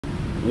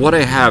what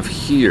I have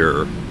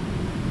here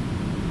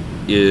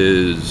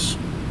is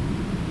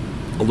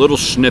a little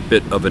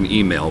snippet of an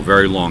email,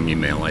 very long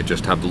email. I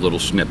just have the little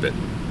snippet.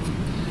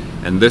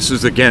 And this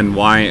is again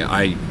why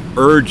I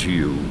urge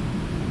you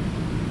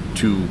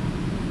to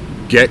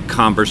get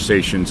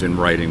conversations in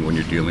writing when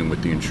you're dealing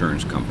with the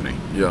insurance company.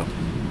 Yeah.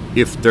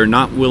 If they're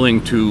not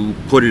willing to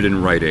put it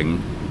in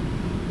writing,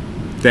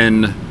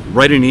 then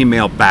write an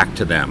email back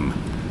to them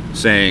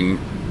saying,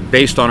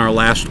 based on our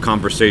last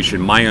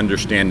conversation, my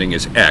understanding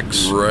is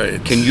X.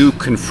 Right. Can you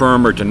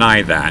confirm or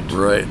deny that?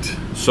 Right.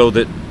 So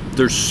that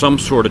there's some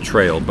sort of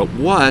trail. But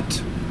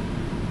what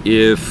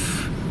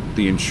if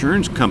the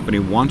insurance company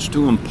wants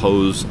to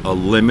impose a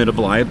limit of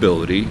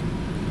liability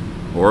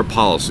or a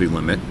policy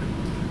limit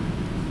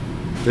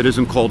that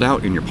isn't called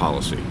out in your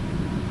policy?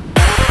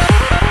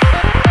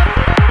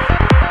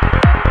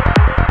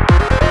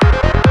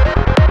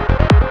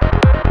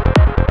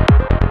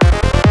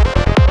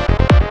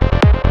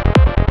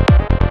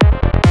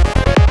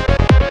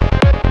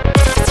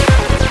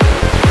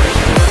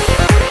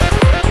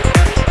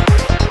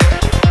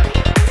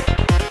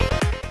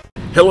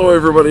 Hello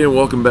everybody and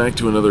welcome back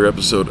to another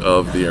episode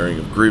of The Airing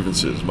of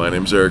Grievances. My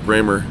name's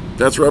Reamer,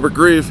 that's Robert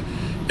Grieve,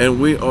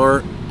 and we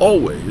are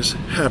always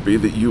happy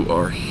that you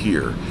are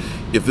here.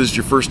 If this is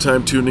your first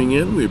time tuning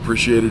in, we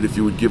appreciate it if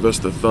you would give us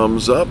the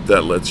thumbs up.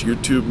 That lets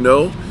YouTube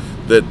know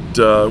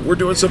that we're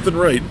doing something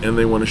right and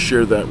they want to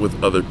share that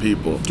with other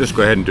people. Just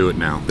go ahead and do it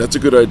now. That's a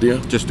good idea.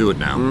 Just do it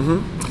now.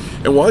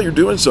 And while you're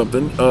doing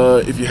something,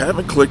 if you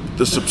haven't clicked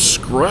the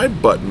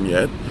subscribe button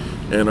yet,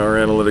 and our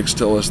analytics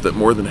tell us that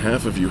more than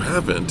half of you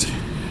haven't,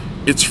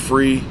 it's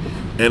free,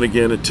 and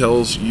again, it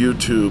tells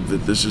YouTube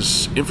that this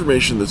is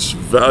information that's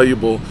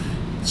valuable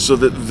so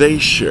that they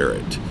share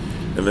it.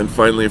 And then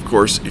finally, of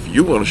course, if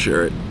you want to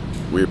share it,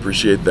 we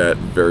appreciate that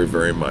very,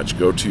 very much.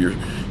 Go to your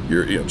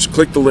just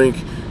click the link,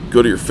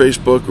 go to your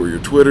Facebook or your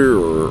Twitter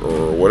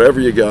or whatever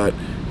you got,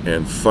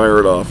 and fire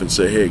it off and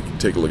say, hey,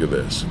 take a look at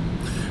this.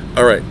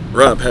 All right,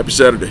 Rob, happy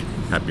Saturday.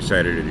 Happy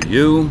Saturday to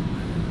you,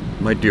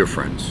 my dear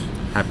friends.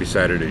 Happy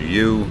Saturday to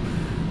you.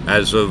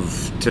 As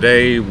of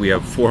today, we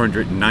have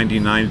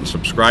 499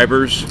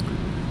 subscribers.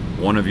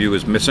 One of you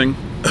is missing.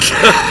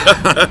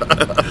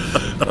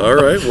 All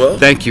right, well.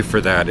 Thank you for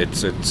that.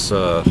 It's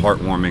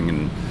heartwarming,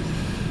 and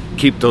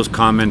keep those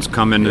comments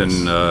coming. Yes.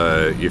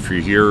 And if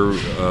you're here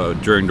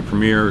during the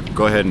premiere,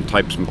 go ahead and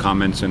type some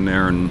comments in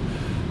there, and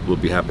we'll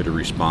be happy to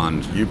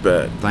respond. You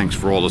bet. Thanks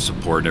for all the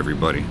support,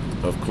 everybody.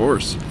 Of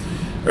course.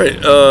 All right,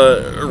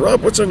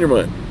 Rob, what's on your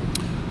mind?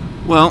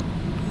 Well,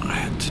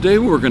 today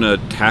we're going to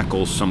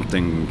tackle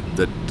something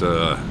that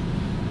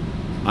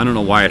I don't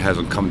know why it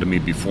hasn't come to me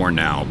before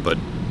now, but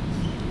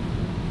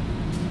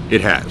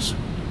it has.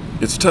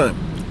 It's time.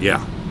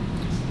 Yeah.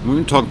 We're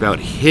going to talk about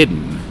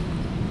hidden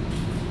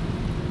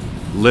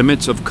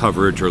limits of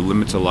coverage or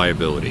limits of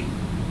liability.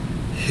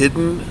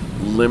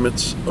 Hidden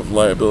limits of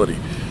liability.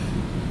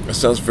 That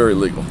sounds very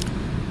legal.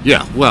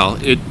 Yeah, well,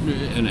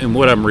 and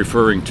what I'm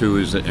referring to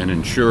is that an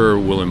insurer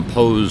will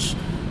impose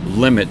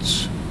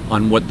limits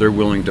on what they're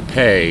willing to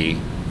pay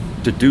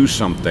to do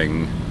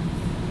something,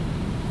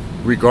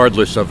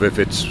 regardless of if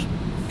it's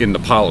in the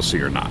policy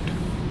or not.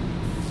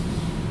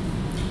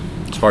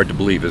 It's hard to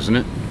believe, isn't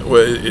it?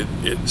 Well,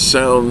 it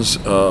sounds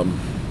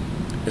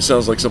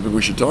like something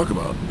we should talk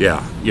about.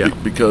 Yeah, yeah.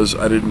 Because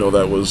I didn't know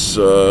that was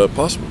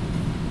possible.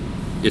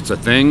 It's a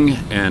thing,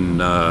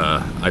 and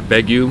I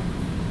beg you,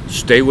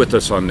 stay with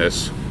us on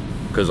this,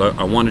 because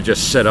I want to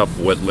just set up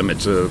what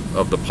limits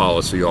of the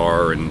policy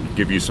are and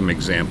give you some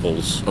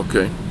examples.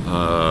 Okay.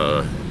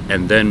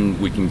 And then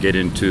we can get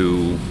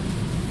into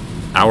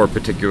our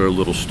particular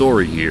little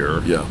story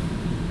here. Yeah.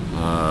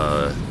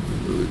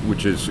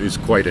 Which is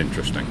quite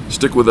interesting.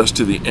 Stick with us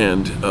to the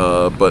end,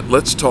 but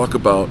let's talk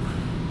about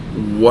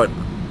what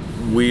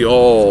we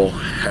all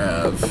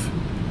have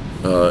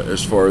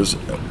as far as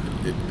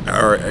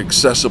are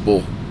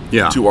accessible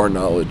to our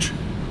knowledge.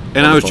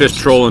 And I was just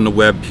trolling the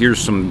web. Here's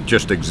some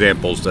just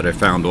examples that I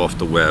found off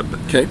the web.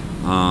 Okay.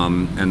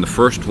 And the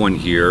first one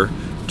here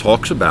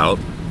talks about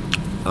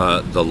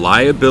the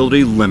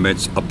liability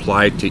limits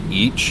applied to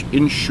each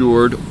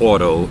insured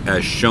auto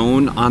as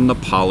shown on the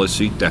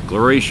policy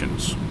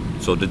declarations.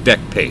 So the deck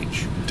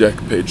page. Deck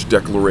page,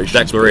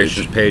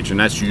 declarations page, and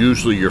that's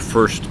usually your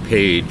first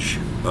page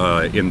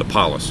in the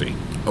policy.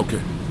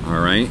 Okay. All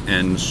right,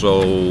 and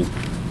so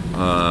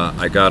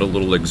I got a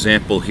little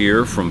example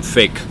here from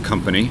Fake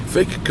Company.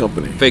 Fake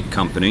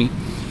Company.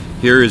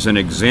 Here is an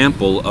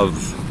example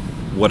of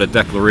what a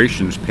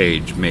declarations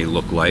page may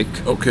look like.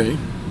 Okay.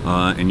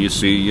 And you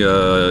see,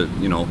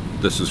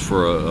 this is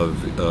for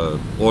a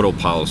auto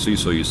policy,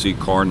 so you see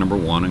car number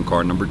 1 and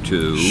car number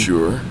 2.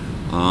 Sure.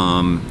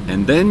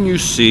 And then you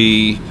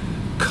see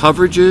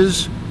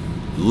coverages,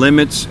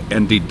 limits,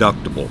 and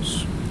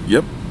deductibles.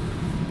 Yep.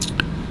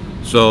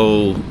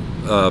 So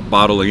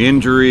bodily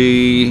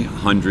injury,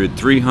 100,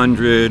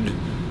 300,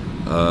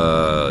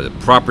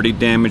 property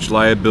damage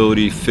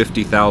liability,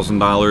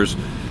 $50,000.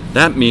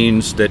 That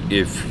means that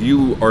if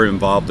you are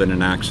involved in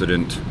an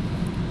accident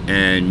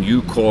and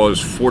you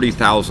cause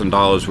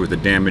 $40,000 worth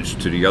of damage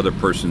to the other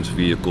person's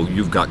vehicle,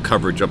 you've got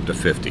coverage up to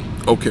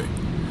 $50,000. Okay.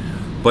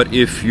 But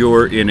if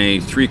you're in a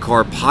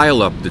 3-car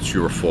pileup that's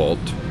your fault,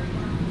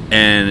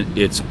 and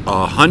it's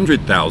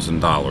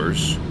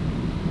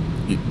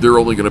 $100,000, they're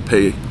only going to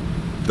pay.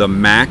 The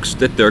max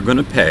that they're going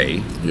to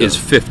pay is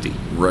 $50,000.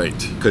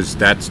 Right. Because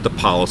that's the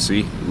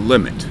policy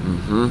limit.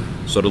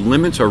 So the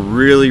limits are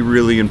really,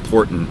 really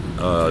important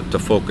to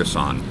focus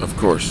on. Of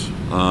course.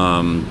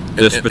 And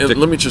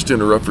let me just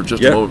interrupt for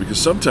just a moment,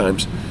 because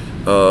sometimes,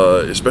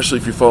 especially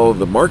if you follow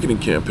the marketing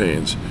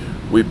campaigns,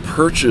 we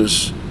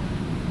purchase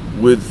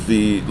with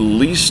the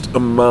least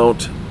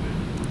amount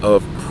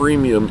of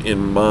premium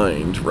in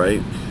mind,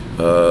 right?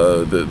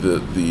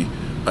 The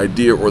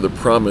idea or the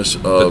promise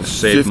of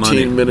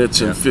 15 minutes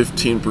and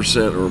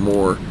 15% or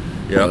more,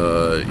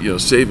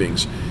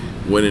 savings.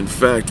 When in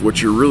fact,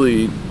 what you're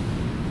really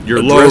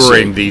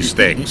lowering these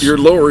things. You're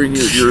lowering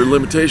your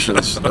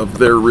limitations of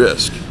their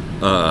risk.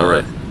 All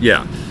right.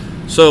 Yeah.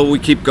 So we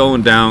keep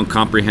going down.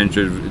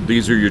 Comprehensive.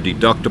 These are your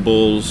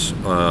deductibles.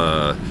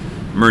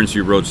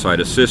 Emergency roadside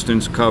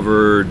assistance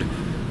covered,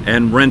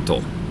 and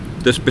rental.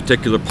 This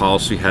particular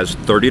policy has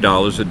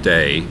 $30 a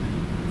day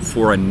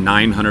for a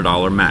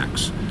 $900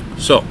 max.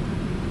 So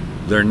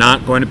they're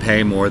not going to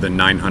pay more than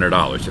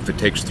 $900. If it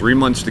takes 3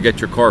 months to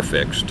get your car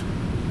fixed,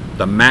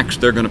 the max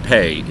they're going to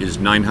pay is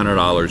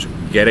 $900.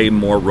 Get a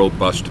more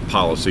robust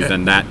policy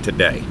than that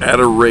today. At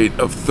a rate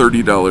of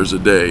 $30 a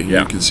day,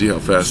 you can see how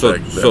fast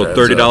that So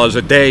 $30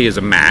 a day is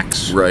a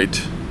max.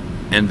 Right.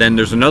 And then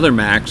there's another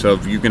max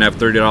of you can have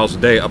 $30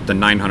 a day up to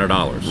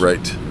 $900.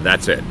 Right.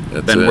 That's it.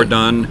 Then we're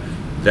done.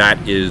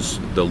 That is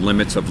the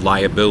limits of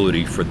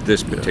liability for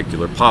this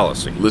particular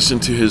policy. Listen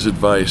to his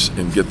advice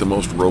and get the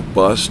most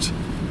robust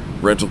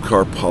rental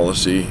car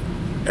policy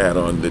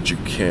add-on that you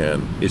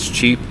can. It's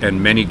cheap,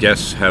 and many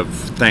guests have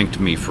thanked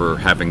me for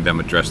having them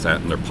address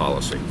that in their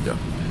policy. Yeah.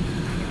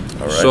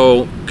 All right.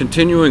 So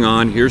continuing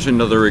on, here's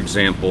another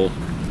example.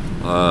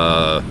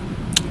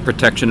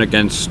 Protection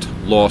against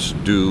loss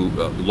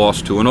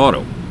to an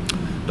auto.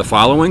 The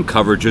following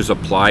coverages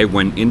apply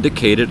when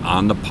indicated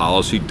on the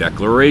policy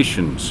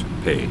declarations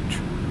page.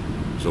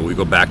 So we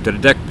go back to the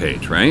deck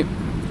page, right?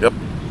 Yep.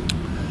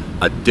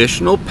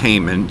 Additional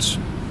payments,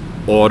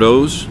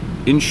 autos,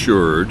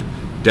 insured,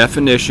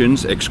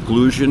 definitions,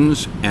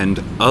 exclusions,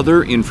 and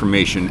other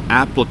information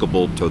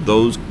applicable to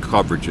those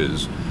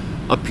coverages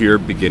appear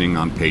beginning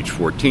on page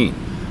 14.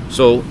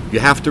 So you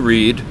have to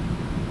read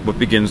what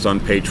begins on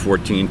page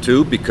 14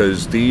 too,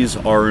 because these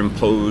are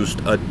imposed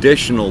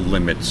additional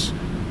limits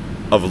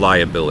of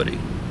liability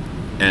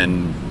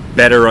and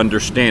better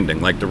understanding,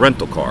 like the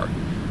rental car.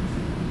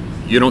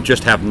 You don't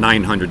just have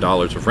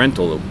 $900 of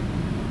rental,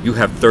 you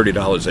have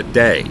 $30 a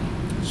day.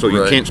 So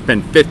you can't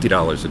spend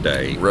 $50 a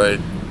day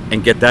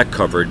and get that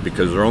covered,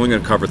 because they're only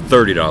going to cover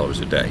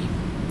 $30 a day.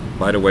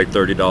 By the way,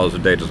 $30 a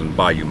day doesn't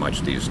buy you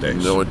much these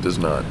days. No, it does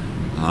not.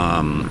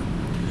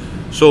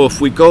 So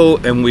if we go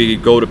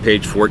to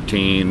page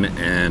 14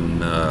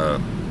 and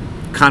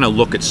kind of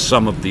look at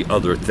some of the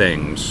other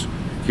things,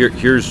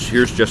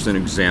 here's just an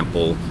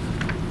example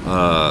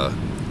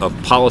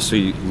of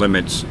policy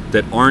limits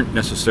that aren't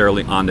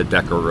necessarily on the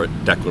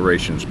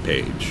declarations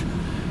page,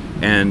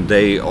 and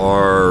they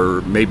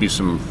are maybe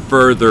some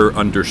further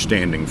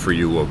understanding for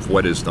you of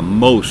what is the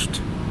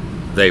most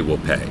they will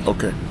pay.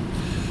 Okay.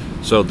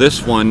 So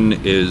this one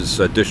is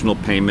additional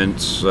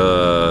payments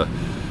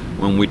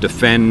when we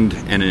defend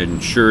an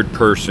insured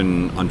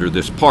person under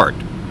this part.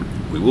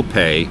 We will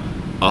pay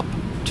up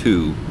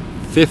to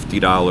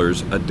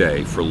 $50 a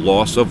day for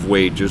loss of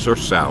wages or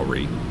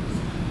salary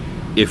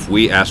if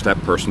we ask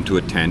that person to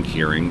attend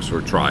hearings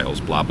or trials,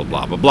 blah, blah,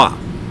 blah, blah, blah.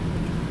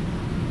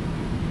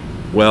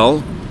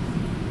 Well,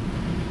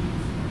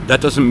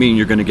 that doesn't mean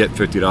you're going to get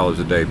 $50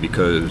 a day,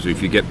 because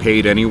if you get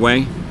paid anyway,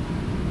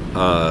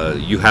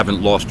 you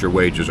haven't lost your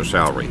wages or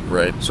salary.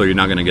 Right. So you're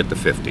not going to get the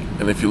 $50.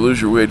 And if you lose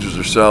your wages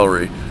or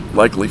salary,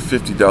 likely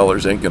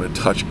 $50 ain't going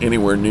to touch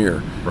anywhere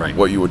near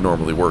what you would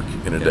normally work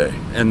in a day.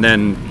 And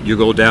then you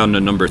go down to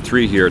number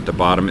 3 here at the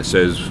bottom. It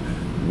says,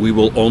 we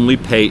will only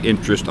pay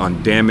interest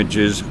on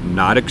damages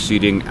not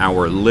exceeding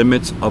our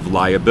limits of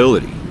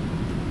liability.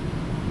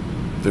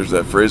 There's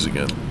that phrase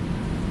again.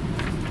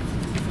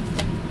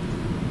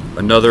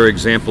 Another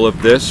example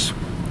of this,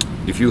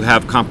 if you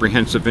have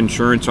comprehensive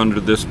insurance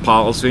under this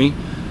policy,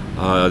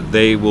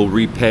 they will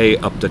repay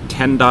up to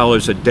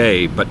 $10 a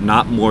day, but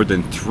not more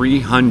than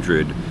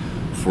 $300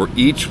 for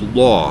each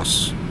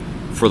loss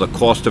for the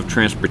cost of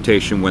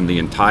transportation when the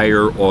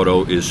entire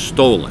auto is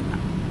stolen.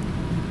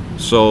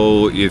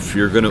 So if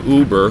you're going to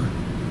Uber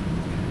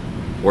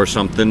or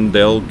something,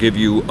 they'll give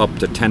you up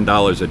to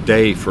 $10 a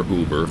day for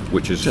Uber,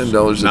 which is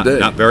 $10 a day.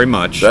 Not very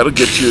much. That'll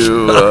get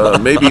you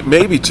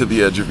maybe to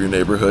the edge of your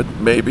neighborhood,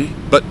 maybe.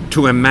 But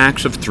to a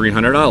max of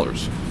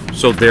 $300.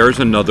 So there's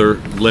another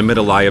limit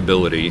of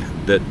liability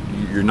that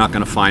you're not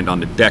going to find on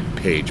the deck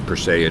page per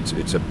se.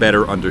 It's a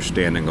better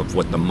understanding of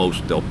what the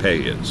most they'll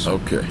pay is.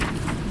 Okay.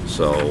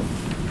 So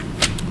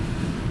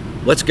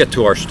let's get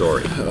to our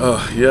story.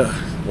 Yeah.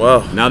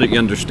 Wow. Now that you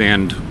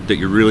understand that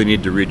you really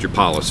need to read your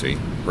policy,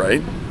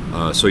 Right.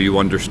 so you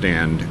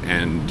understand,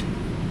 and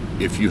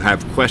if you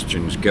have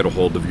questions, get a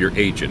hold of your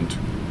agent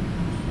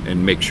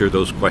and make sure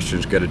those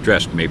questions get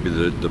addressed. Maybe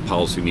the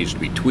policy needs to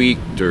be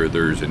tweaked, or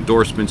there's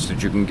endorsements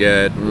that you can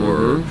get,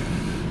 or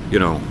you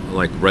know,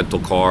 like rental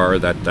car,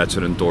 that's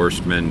an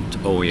endorsement.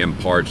 OEM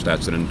parts,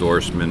 that's an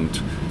endorsement.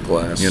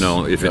 Glass. You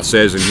know, if it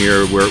says in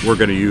here we're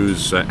going to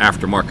use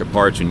aftermarket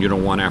parts, and you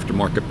don't want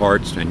aftermarket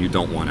parts, and you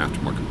don't want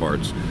aftermarket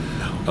parts,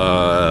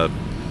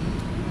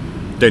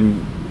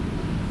 then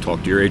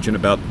talk to your agent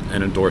about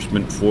an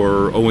endorsement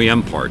for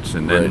OEM parts,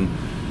 and then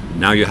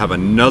now you have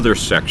another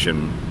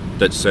section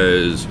that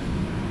says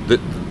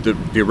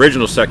the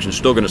original section is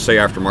still going to say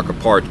aftermarket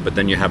parts, but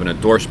then you have an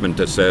endorsement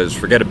that says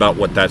forget about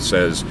what that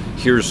says.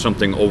 Here's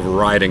something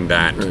overriding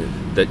that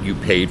that you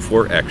paid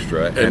for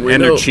extra, and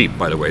they're cheap,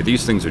 by the way.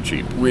 These things are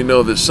cheap. We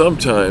know that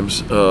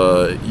sometimes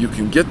you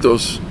can get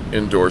those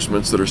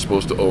endorsements that are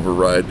supposed to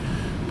override,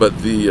 but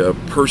the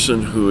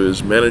person who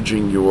is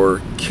managing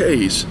your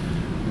case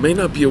may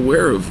not be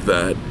aware of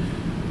that,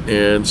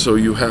 and so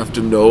you have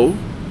to know.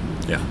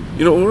 Yeah.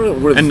 You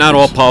know, and not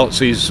all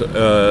policies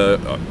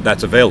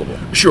that's available.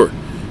 Sure.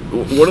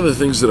 One of the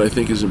things that I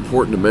think is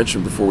important to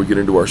mention before we get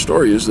into our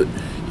story is that,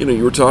 you know,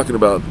 you were talking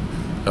about,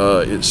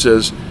 it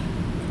says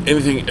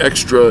anything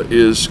extra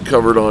is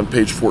covered on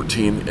page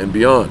 14 and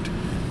beyond.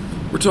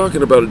 We're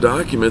talking about a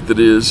document that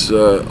is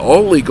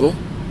all legal,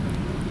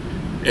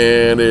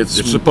 and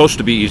it's supposed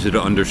to be easy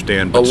to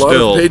understand, but a lot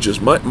still, of pages.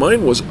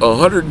 Mine was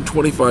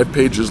 125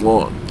 pages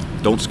long.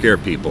 Don't scare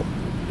people.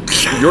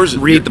 Yours,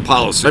 read the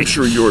policy. I'm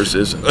sure yours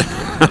isn't,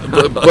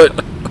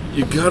 but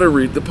you got to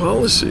read the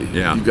policy.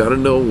 Yeah. You got to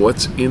know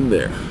what's in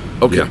there.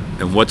 Okay. Yeah.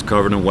 And what's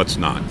covered and what's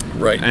not.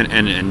 Right.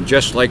 And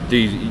just like the,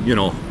 you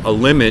know, a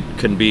limit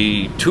can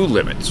be two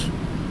limits.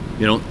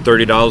 You know,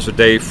 $30 a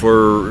day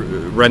for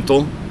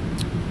rental,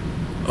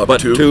 Up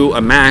to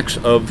a max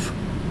of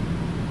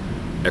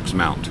X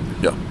amount.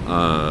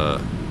 Yeah.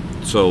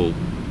 So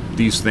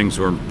these things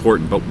are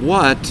important. But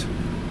what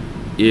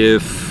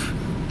if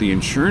the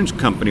insurance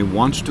company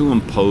wants to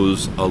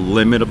impose a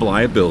limit of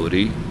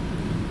liability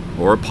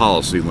or a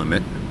policy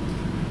limit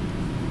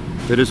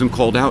that isn't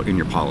called out in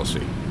your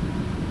policy?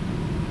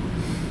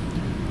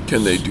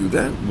 Can they do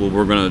that? Well,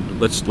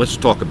 let's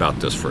talk about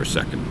this for a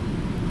second.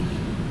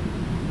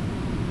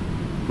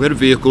 We had a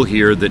vehicle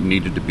here that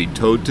needed to be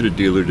towed to the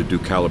dealer to do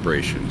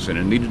calibrations, and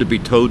it needed to be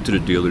towed to the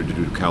dealer to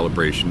do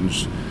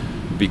calibrations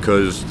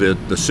because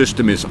the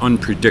system is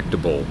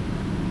unpredictable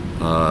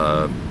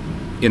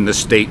in the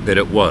state that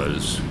it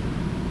was,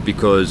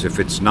 because if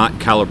it's not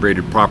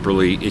calibrated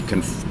properly, it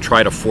can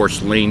try to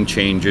force lane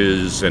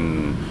changes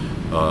and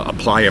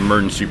apply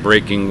emergency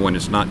braking when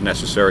it's not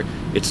necessary.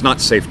 It's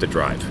not safe to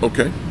drive.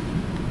 Okay.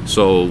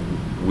 So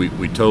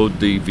we towed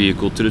the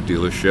vehicle to the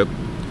dealership.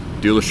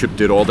 Dealership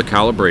did all the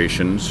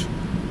calibrations.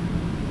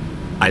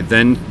 I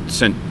then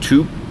sent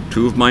two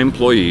of my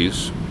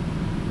employees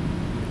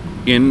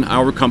in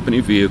our company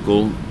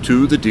vehicle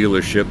to the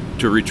dealership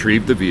to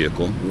retrieve the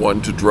vehicle.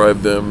 One to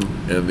drive them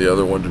and the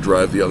other one to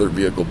drive the other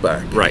vehicle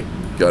back. Right.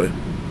 Got it.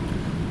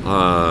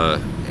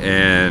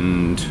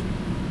 And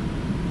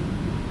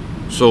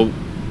so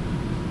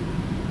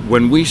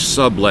when we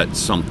sublet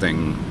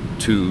something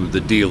to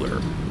the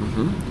dealer,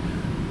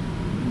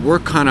 we're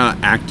kind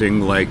of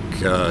acting like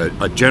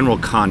a general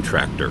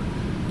contractor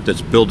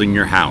that's building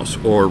your house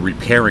or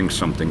repairing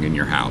something in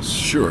your house.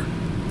 Sure.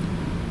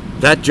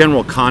 That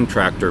general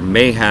contractor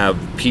may have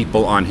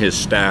people on his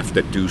staff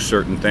that do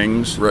certain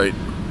things. Right.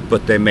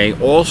 But they may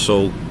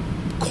also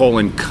call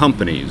in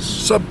companies,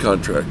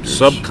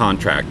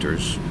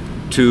 subcontractors,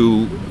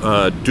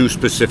 to do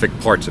specific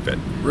parts of it.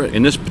 Right.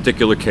 In this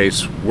particular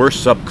case, we're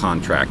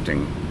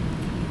subcontracting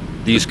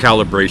these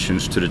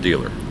calibrations to the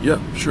dealer. Yeah,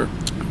 sure.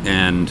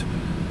 And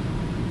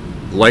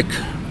like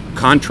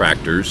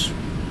contractors,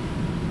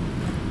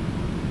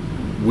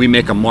 we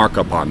make a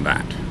markup on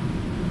that.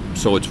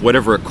 So it's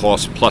whatever it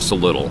costs plus a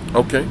little.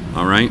 Okay.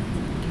 All right?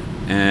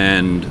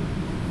 And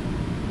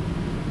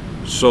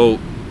so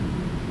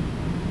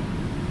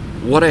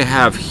what I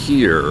have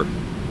here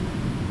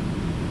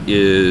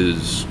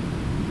is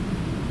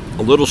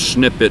a little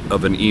snippet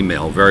of an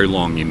email, very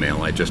long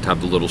email. I just have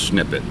the little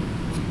snippet.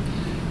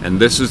 And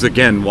this is,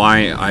 again,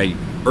 why I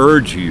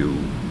urge you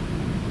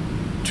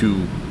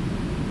to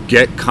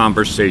get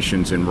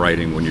conversations in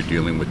writing when you're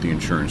dealing with the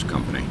insurance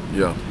company.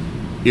 Yeah.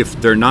 If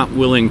they're not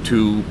willing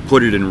to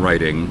put it in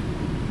writing,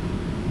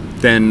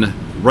 then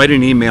write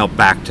an email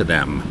back to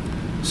them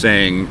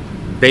saying,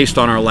 based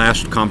on our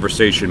last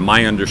conversation,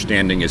 my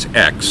understanding is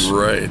X.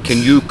 Right. Can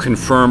you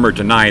confirm or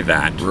deny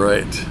that?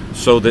 Right.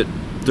 So that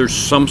there's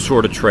some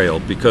sort of trail,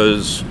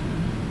 because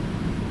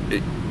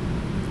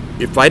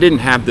if I didn't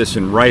have this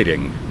in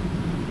writing,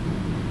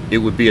 it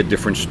would be a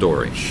different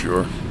story.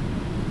 Sure.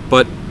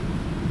 But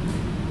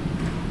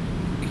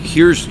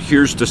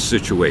here's the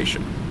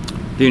situation.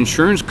 The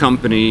insurance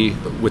company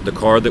with the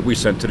car that we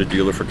sent to the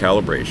dealer for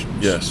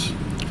calibrations, yes,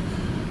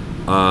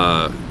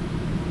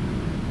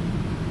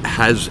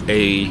 has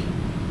a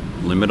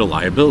limit of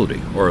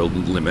liability or a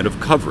limit of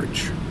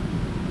coverage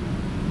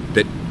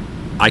that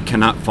I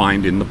cannot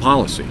find in the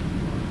policy.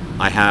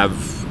 I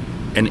have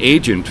an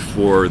agent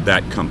for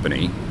that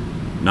company,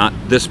 not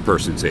this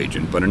person's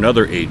agent, but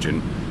another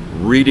agent,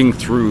 reading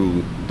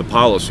through the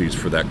policies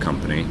for that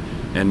company,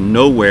 and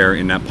nowhere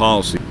in that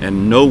policy,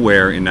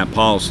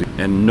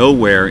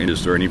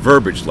 is there any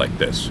verbiage like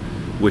this,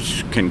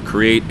 which can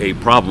create a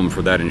problem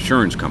for that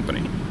insurance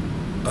company.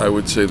 I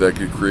would say that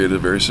could create a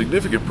very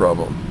significant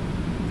problem.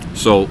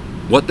 So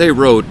what they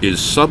wrote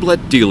is sublet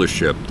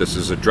dealership. This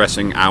is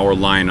addressing our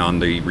line on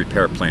the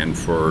repair plan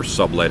for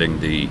subletting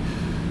the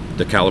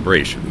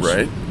calibrations.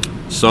 Right.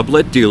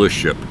 Sublet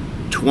dealership,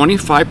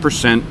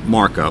 25%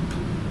 markup,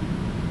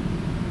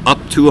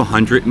 up to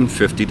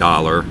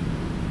 $150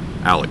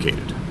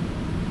 allocated.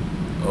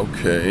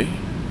 Okay.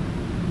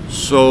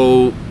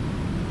 So,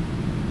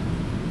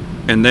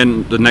 and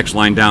then the next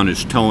line down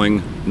is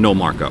towing, no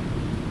markup.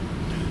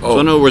 Oh. So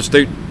in other words,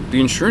 the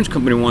insurance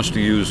company wants to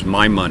use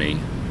my money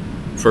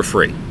for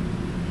free.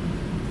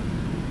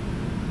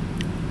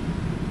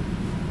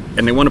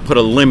 And they want to put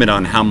a limit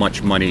on how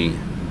much money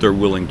they're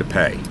willing to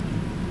pay.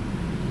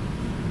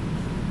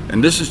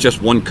 And this is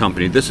just one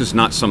company. This is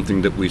not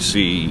something that we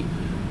see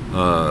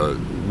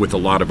with a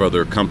lot of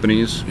other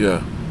companies.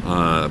 Yeah.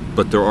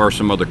 But there are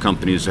some other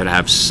companies that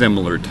have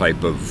similar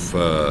type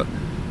of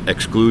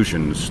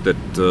exclusions that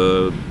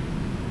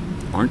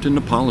aren't in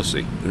the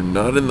policy. They're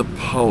not in the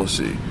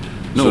policy.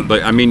 No, So-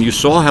 but I mean, you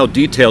saw how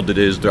detailed it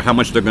is, how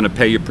much they're going to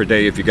pay you per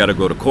day if you got to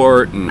go to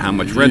court, and how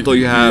much rental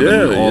you have,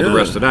 and all the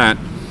rest of that.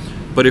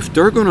 But if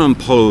they're going to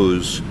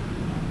impose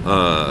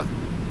a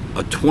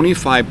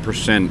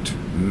 25%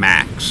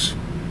 max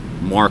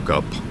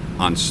markup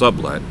on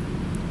sublet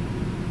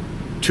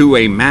to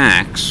a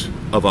max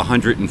of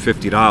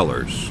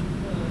 $150,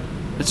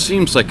 it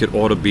seems like it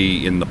ought to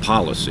be in the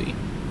policy.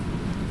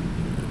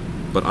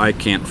 But I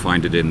can't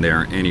find it in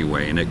there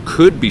anyway, and it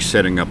could be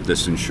setting up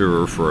this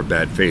insurer for a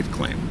bad faith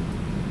claim.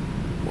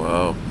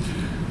 Wow.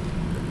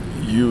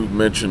 You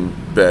mentioned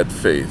bad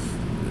faith.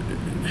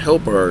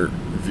 Help our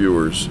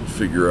viewers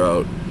figure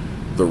out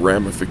the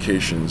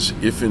ramifications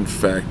if in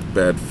fact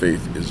bad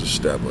faith is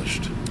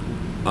established.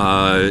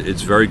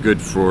 It's very good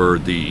for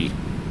the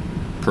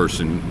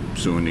person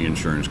suing the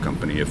insurance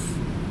company if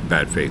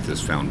bad faith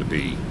is found to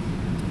be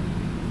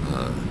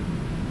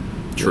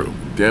true.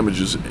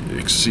 Damages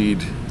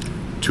exceed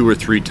 2 or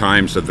 3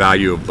 times the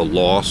value of the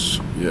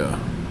loss, yeah.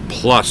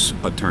 plus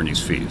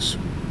attorney's fees.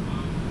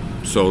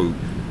 So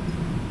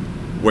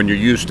when you're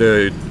used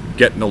to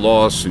getting a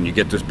loss and you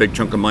get this big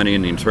chunk of money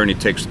and the attorney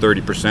takes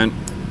 30%,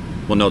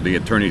 well, no, the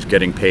attorney's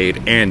getting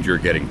paid and you're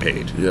getting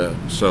paid. Yeah.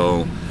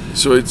 So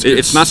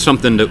it's not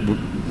something that,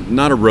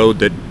 not a road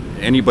that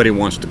anybody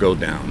wants to go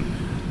down.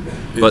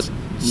 But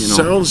you know,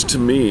 sounds to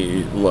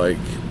me like,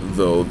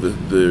 though,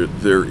 that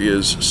there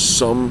is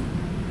some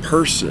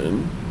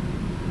person,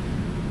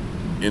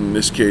 in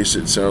this case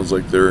it sounds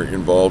like they're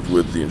involved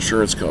with the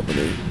insurance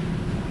company,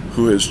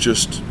 who has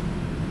just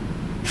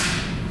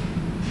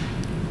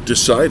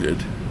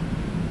decided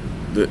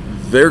that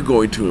they're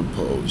going to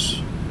impose.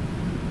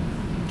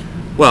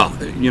 well,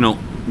 you know,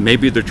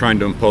 maybe they're trying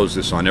to impose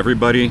this on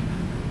everybody.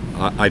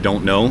 I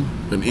don't know.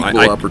 An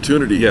equal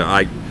opportunity.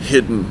 Yeah,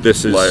 hidden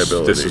this is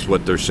liability. This is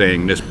what they're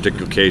saying in this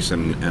particular case,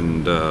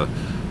 and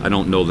I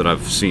don't know that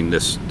I've seen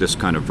this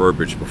kind of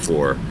verbiage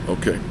before.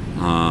 Okay.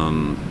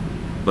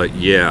 But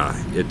yeah,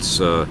 it's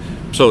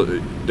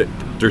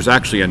there's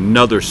actually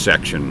another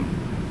section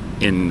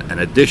in an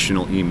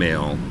additional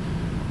email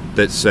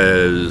that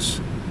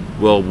says,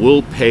 well,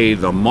 we'll pay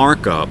the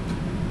markup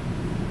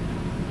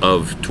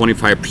of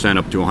 25%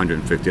 up to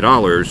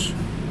 $150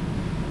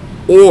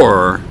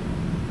 or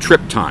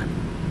trip time.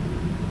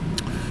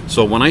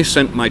 So when I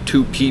sent my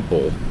 2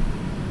 people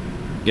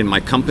in my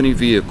company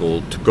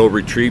vehicle to go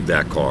retrieve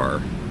that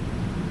car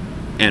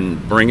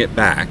and bring it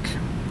back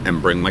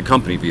and bring my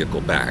company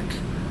vehicle back,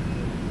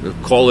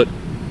 call it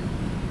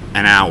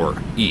an hour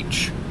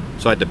each.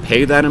 So I had to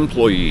pay that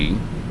employee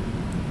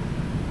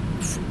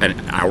an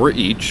hour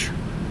each,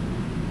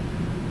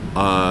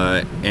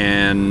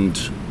 and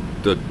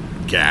the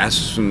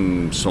gas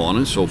and so on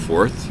and so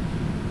forth.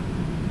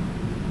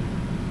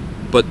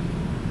 But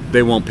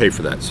they won't pay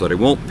for that. So they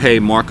won't pay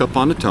markup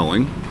on the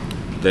towing.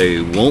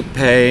 They won't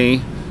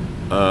pay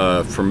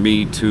for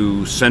me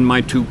to send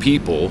my 2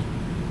 people.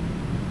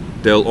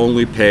 They'll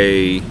only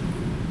pay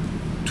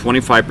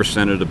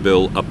 25% of the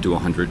bill up to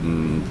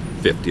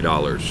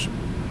 $150.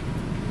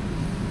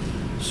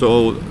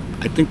 So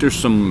I think there's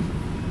some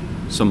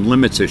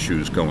limits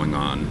issues going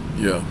on.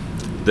 Yeah.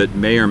 That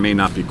may or may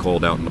not be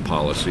called out in the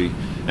policy.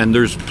 And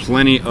there's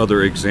plenty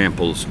other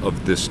examples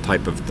of this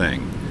type of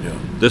thing. Yeah.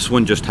 This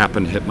one just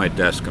happened to hit my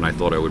desk, and I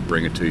thought I would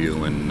bring it to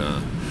you and,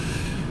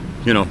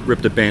 you know, rip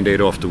the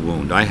Band-Aid off the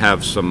wound. I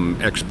have some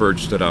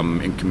experts that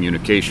I'm in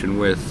communication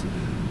with,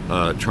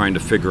 trying to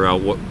figure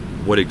out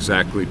what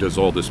exactly does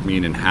all this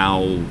mean and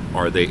how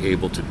are they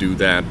able to do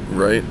that.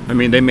 Right. I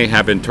mean, they may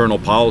have internal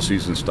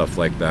policies and stuff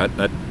like that.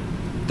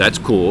 That's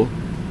cool.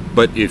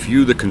 But if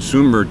you, the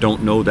consumer,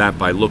 don't know that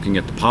by looking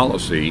at the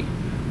policy,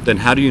 then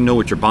how do you know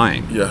what you're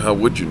buying? Yeah, how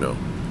would you know?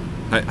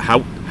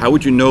 How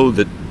would you know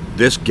that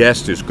this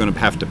guest is going to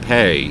have to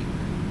pay?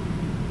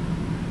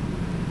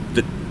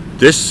 That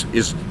this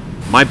is,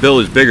 my bill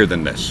is bigger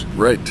than this.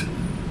 Right.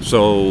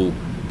 So,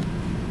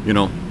 you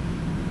know,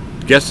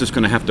 guest is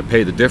going to have to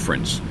pay the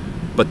difference,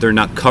 but they're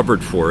not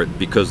covered for it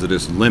because of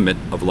this limit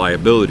of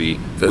liability,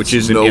 which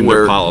isn't in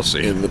their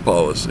policy. In the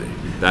policy.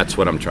 That's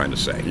what I'm trying to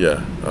say.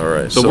 Yeah, all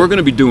right. So we're going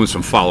to be doing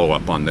some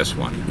follow-up on this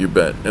one. You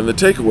bet. And the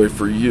takeaway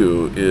for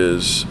you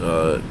is,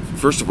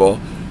 first of all,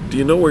 do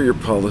you know where your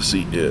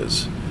policy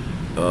is?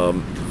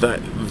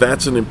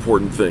 That's an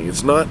important thing.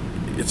 It's not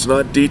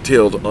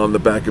detailed on the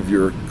back of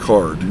your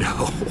card.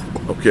 No.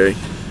 Okay?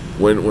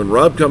 When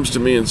Rob comes to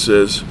me and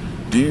says,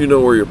 do you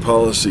know where your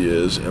policy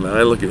is? And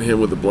I look at him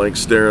with a blank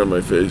stare on my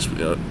face,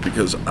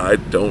 because I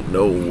don't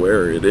know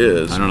where it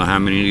is. I don't know how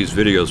many of these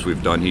videos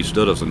we've done. He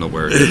still doesn't know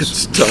where it is.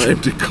 It's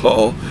time to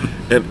call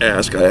and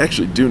ask. I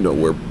actually do know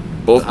where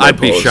both my I'd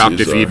be policies shocked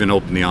if are. you even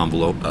opened the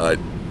envelope.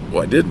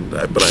 Well, I didn't,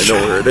 but I know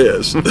where it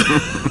is.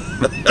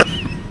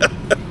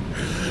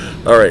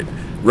 All right.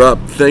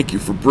 Rob, thank you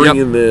for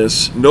bringing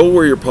this. Know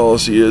where your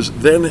policy is,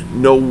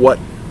 then know what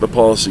the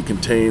policy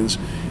contains,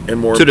 and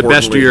more to importantly, the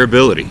best of your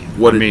ability.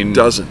 what it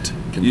doesn't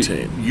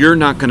contain. You're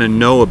not going to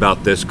know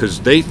about this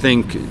because they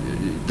think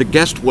the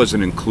guest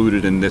wasn't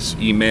included in this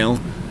email.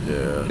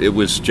 Yeah. It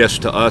was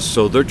just to us,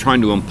 so they're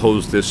trying to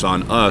impose this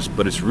on us,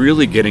 but it's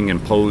really getting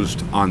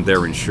imposed on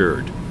their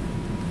insured.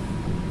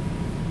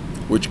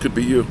 Which could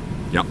be you.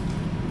 Yep.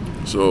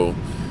 So,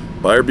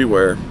 buyer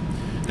beware.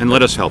 And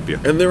let us help you.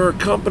 And there are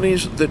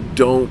companies that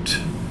don't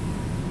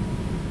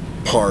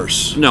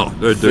parse. No,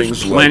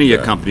 there's plenty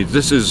of companies.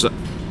 This is,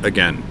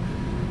 again,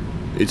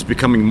 it's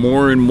becoming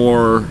more and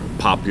more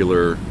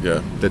popular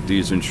that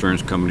these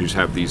insurance companies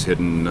have these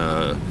hidden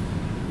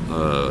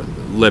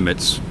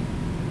limits.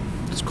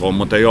 Let's call them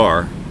what they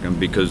are, and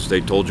because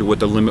they told you what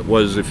the limit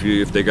was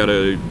if they got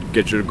to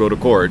get you to go to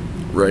court.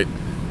 Right.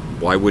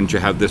 Why wouldn't you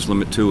have this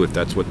limit too if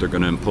that's what they're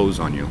going to impose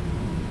on you?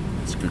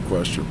 That's a good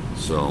question.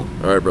 So, all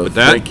right, brother. With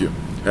that, thank you.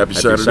 Happy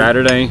Saturday.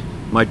 Saturday.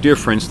 My dear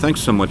friends,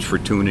 thanks so much for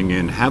tuning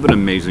in. Have an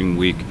amazing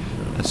week.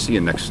 I'll see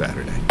you next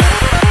Saturday.